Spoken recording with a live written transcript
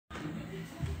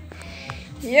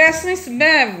Yes, Miss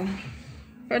Bev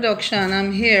Production,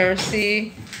 I'm here.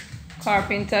 See,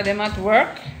 carpenter them at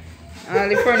work. All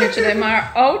the furniture them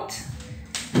are out.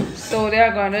 So they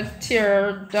are going to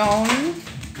tear down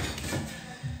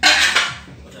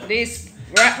this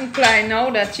rotten ply now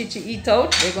that Chichi eat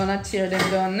out. They're going to tear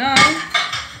them down now.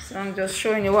 So I'm just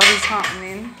showing you what is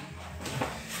happening.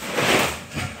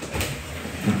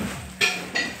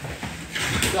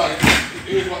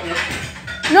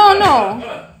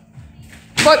 No.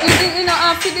 But you know,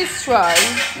 after destroy,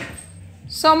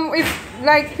 some if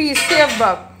like piece save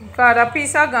back. Because the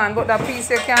piece are gone, but the piece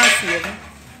you can't save.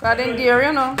 Because in there,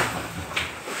 you know. Look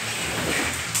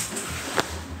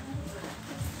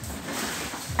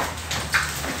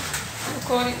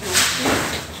how it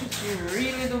looks. You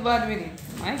really do bad with it.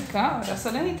 My God, that's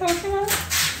what they talking about.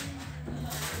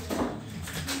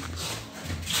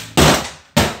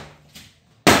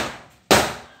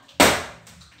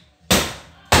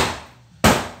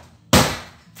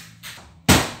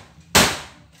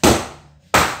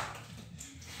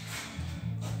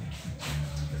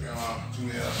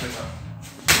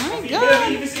 My God.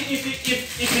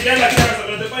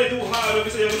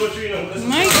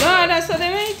 My God, that's what they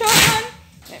made talk,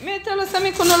 let me tell you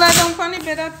something, I couldn't lie down on the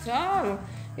bed at all.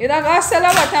 You don't got to sell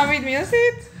a button with me, you see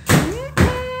it? My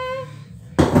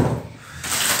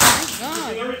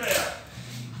God.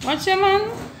 Watch your man.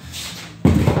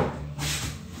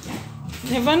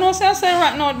 Never know say I say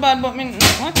rat not bad, but me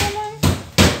watch your man.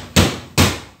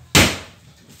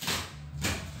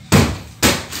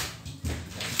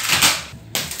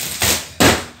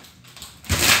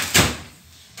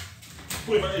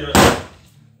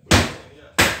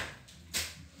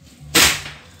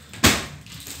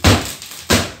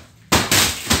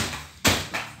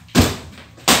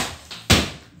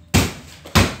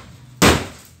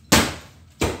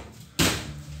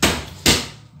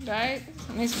 Right,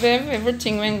 Miss Bev,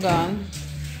 everything went gone.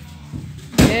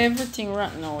 Everything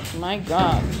rotten out. My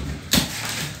God.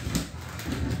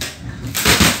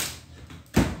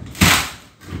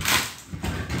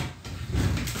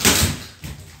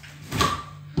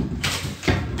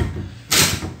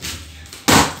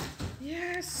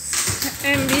 Yes,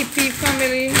 MVP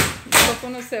family. Look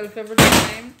on yourself every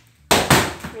time.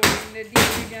 So in the deal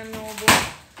you can know about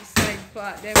the side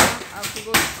part. Then have to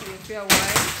go see it for a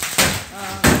while.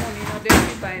 Money not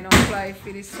them buy no fly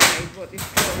for the side, but the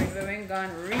flooring they went gone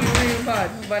real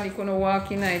bad. Nobody couldn't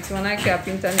walk in night. So when I kept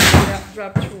internet that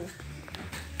drop through.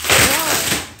 Wow,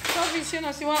 service, you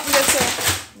know, see what they say.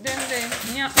 Then they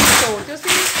eat out, you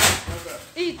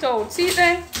see? Eat out, see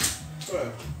there?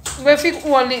 Where if you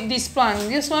hold this plan,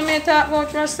 this one may talk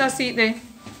about Rasta seat there.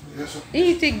 Yes, sir.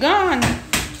 Eat it gone.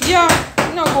 Yeah,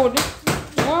 no good.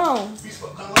 Wow.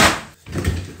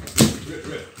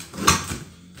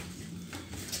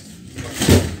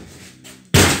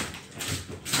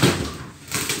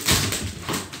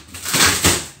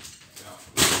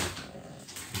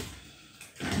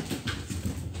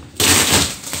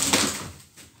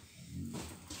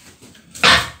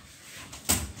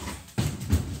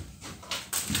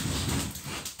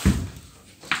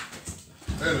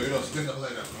 You know, split up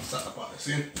like that and start apart.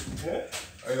 See? Yeah.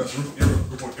 I just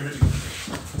report everything.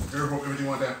 You report everything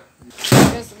one time.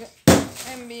 Yes,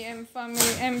 MBM family,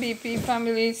 MVP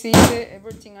family, see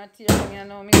everything at here, you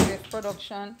know, MsBev's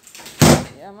production.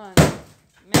 Yeah, man.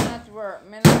 Men at work.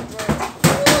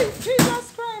 Oh,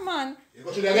 Jesus Christ, man. You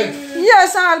go through that again?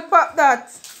 Yes, I'll pop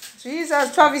that.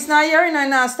 Jesus, Travis not hearing and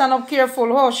now stand up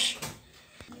careful, hush.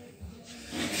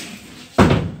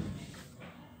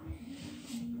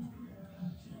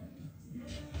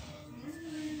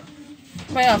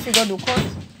 May I have to go do cut?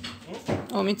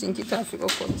 Oh, me think it have to go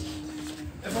cut.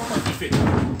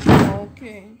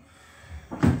 Okay.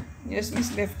 Yes,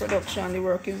 MsBev's Production, the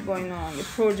work is going on. The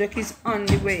project is on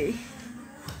the way.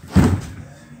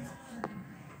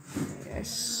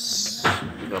 Yes.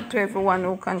 Big up to everyone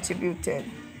who contributed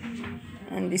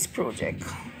on this project.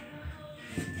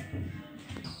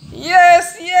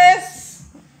 Yes.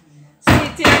 See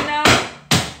it here now.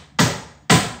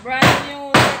 Brand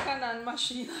new second-hand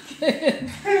machine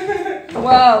again.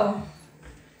 Wow.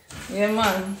 Yeah,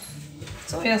 man.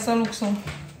 So, yes, I look so.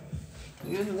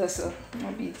 You do that, sir.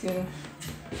 I'll beat you.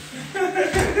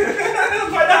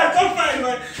 But that come fine,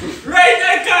 man. Right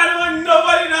there, man.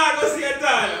 Nobody now go see it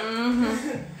done.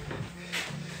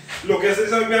 Look, you see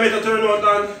something I made to turn out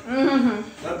on?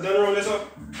 That done around this up?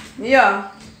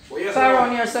 Yeah. So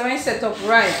around here, so when you set up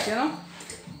right, you know?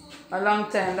 A long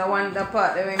time, the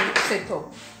part that when you set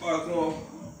up. But no.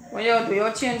 When you do,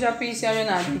 you change a piece here, you're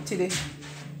not doing it today.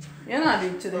 You're not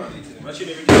doing it today. Machine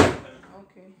everything.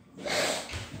 Okay.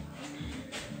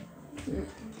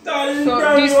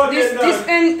 So this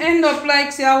end up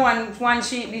like say one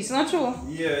sheet. This not true.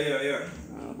 Yeah.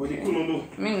 But you couldn't do.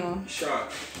 Me no.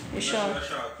 Short. You short.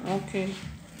 Okay.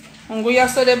 I'm going to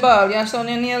use the ball. You have your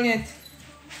nail yet?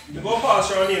 You go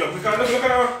past your nail because look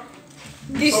at her.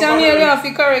 This your nail you have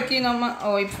to correct it.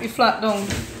 Oh, it flat down.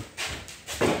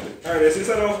 Alright, this is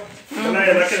enough. And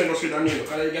I can't go with the nail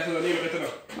because you get to the nail better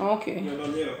now. Okay. You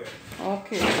don't nail, okay.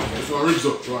 Okay. So ribs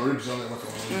up. So ribs on that.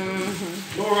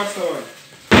 No rasta one.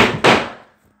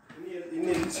 You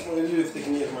need this one. You need to take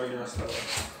nail my rasta one.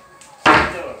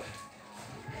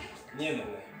 Nail them.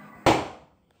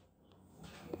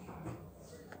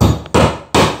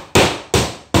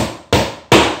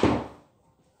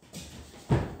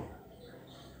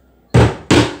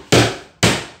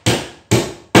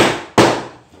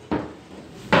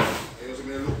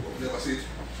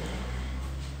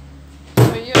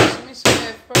 So yes,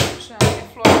 MsBev'sProduction, the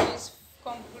floor is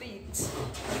complete.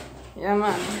 Yeah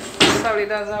man,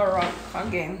 solid as a rock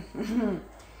again. To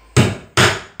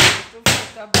put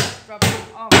the backdrop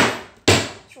off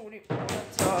through the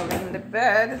towel in the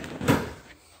bed.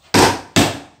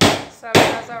 Solid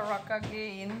as a rock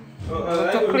again.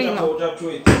 To clean up.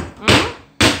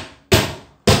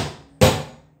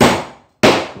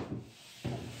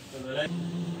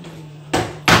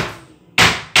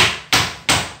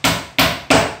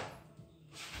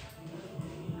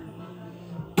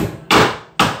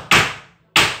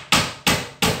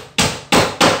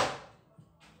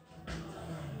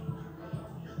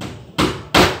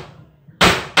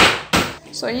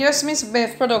 So yes,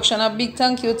 MsBev'sProduction, a big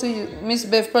thank you to you,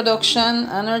 MsBev'sProduction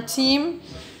and her team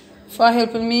for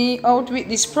helping me out with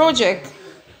this project.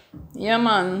 Yeah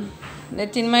man,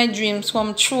 letting my dreams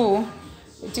come true.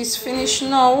 It is finished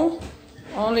now.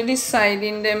 Only the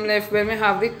siding them left when we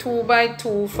have the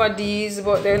 2x2 for these,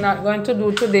 but they're not going to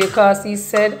do today because he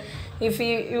said if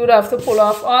you would have to pull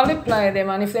off all the ply them,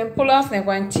 and if they pull off they're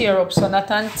going to tear up, so not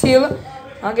until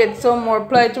I get some more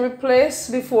ply to replace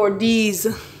before these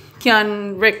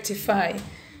can rectify.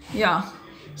 Yeah,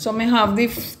 so I have the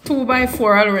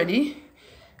 2x4 already,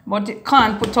 but it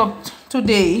can't put up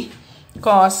today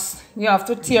because you have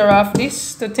to tear off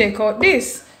this to take out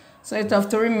this, so it have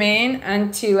to remain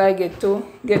until I get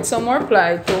some more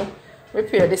ply to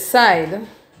repair the side.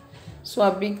 So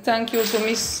a big thank you to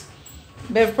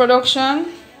MsBev'sProduction,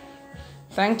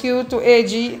 thank you to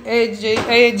AG,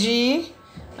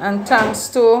 and thanks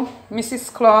to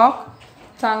Mrs. Clark,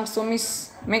 thanks to Miss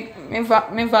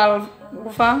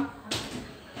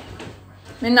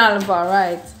Minalva,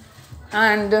 right,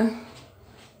 and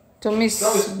to Miss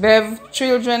Bev,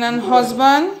 children and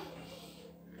husband,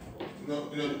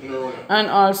 and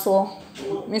also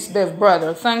Miss Bev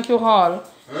brother. Thank you all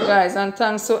guys, and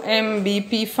thanks to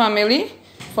MBP family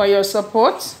for your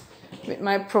support with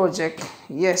my project.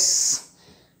 Yes,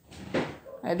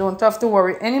 I don't have to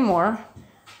worry anymore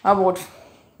about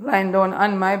lying down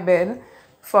on my bed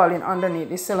falling underneath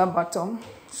the cellar bottom.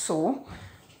 So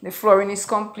the flooring is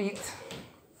complete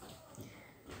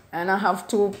and I have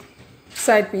 2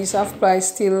 side pieces of ply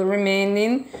still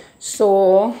remaining,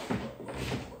 so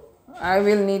I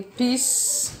will need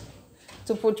piece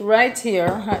to put right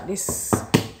here at this.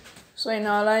 So in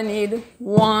all I need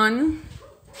 1,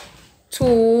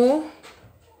 2,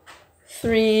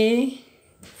 3,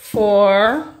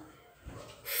 4,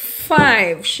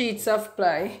 5 sheets of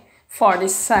ply for the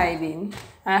siding.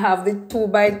 I have the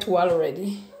 2x2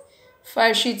 already.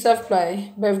 5 sheets of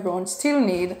ply Bevbrown still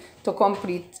need to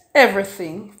complete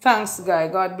everything. Thanks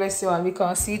guys, God bless you all,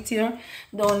 because see it here,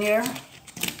 down here,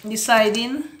 the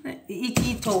siding, it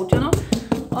eat out, you know,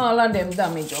 all of them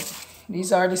damage up.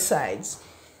 These are the sides.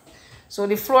 So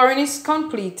the flooring is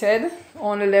completed,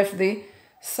 only left the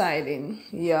siding,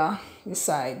 yeah, the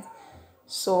side.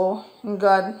 So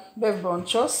God, Bevbrown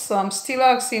trust. So I'm still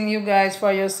asking you guys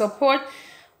for your support.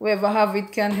 Whoever have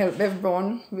it can help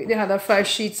Bevbrown with the other 5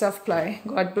 sheets of ply.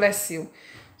 God bless you.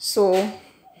 So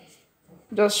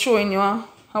just showing you,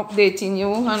 updating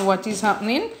you on what is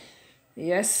happening.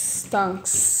 Yes,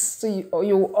 thanks to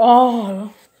you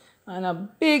all, and a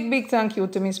big thank you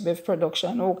to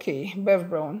MsBev'sProduction. Okay,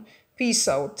 Bevbrown, peace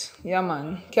out. Yeah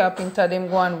man, carpenter them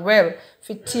going well. If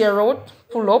it tear out,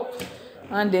 pull up,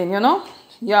 and then you know,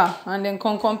 yeah, and then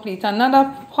come complete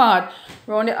another part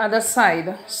around the other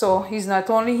side. So he's not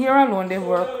only here alone, they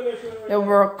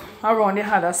work around the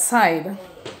other side.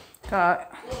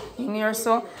 In here,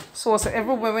 so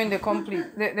everywhere when they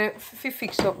complete, they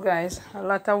fix up guys. A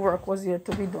lot of work was here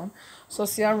to be done. So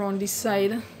see around this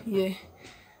side, yeah,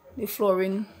 the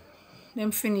flooring,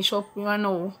 them finish up, you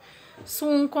know,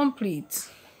 soon complete.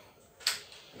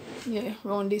 Yeah,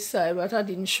 around this side, but I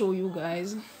didn't show you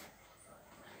guys.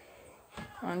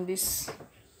 And this,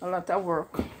 a lot of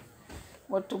work.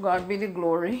 But to God be the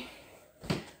glory.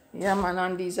 Yeah, man,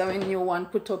 and these are a new one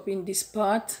put up in this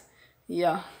part.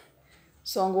 Yeah.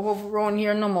 So I'm going to go around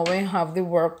here no more when have the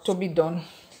work to be done.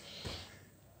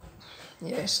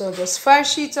 Yeah, so just 5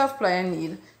 sheets of ply I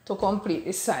need to complete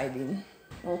the siding.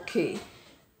 Okay.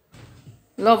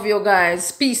 Love you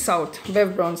guys. Peace out.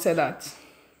 Bevbrown said that.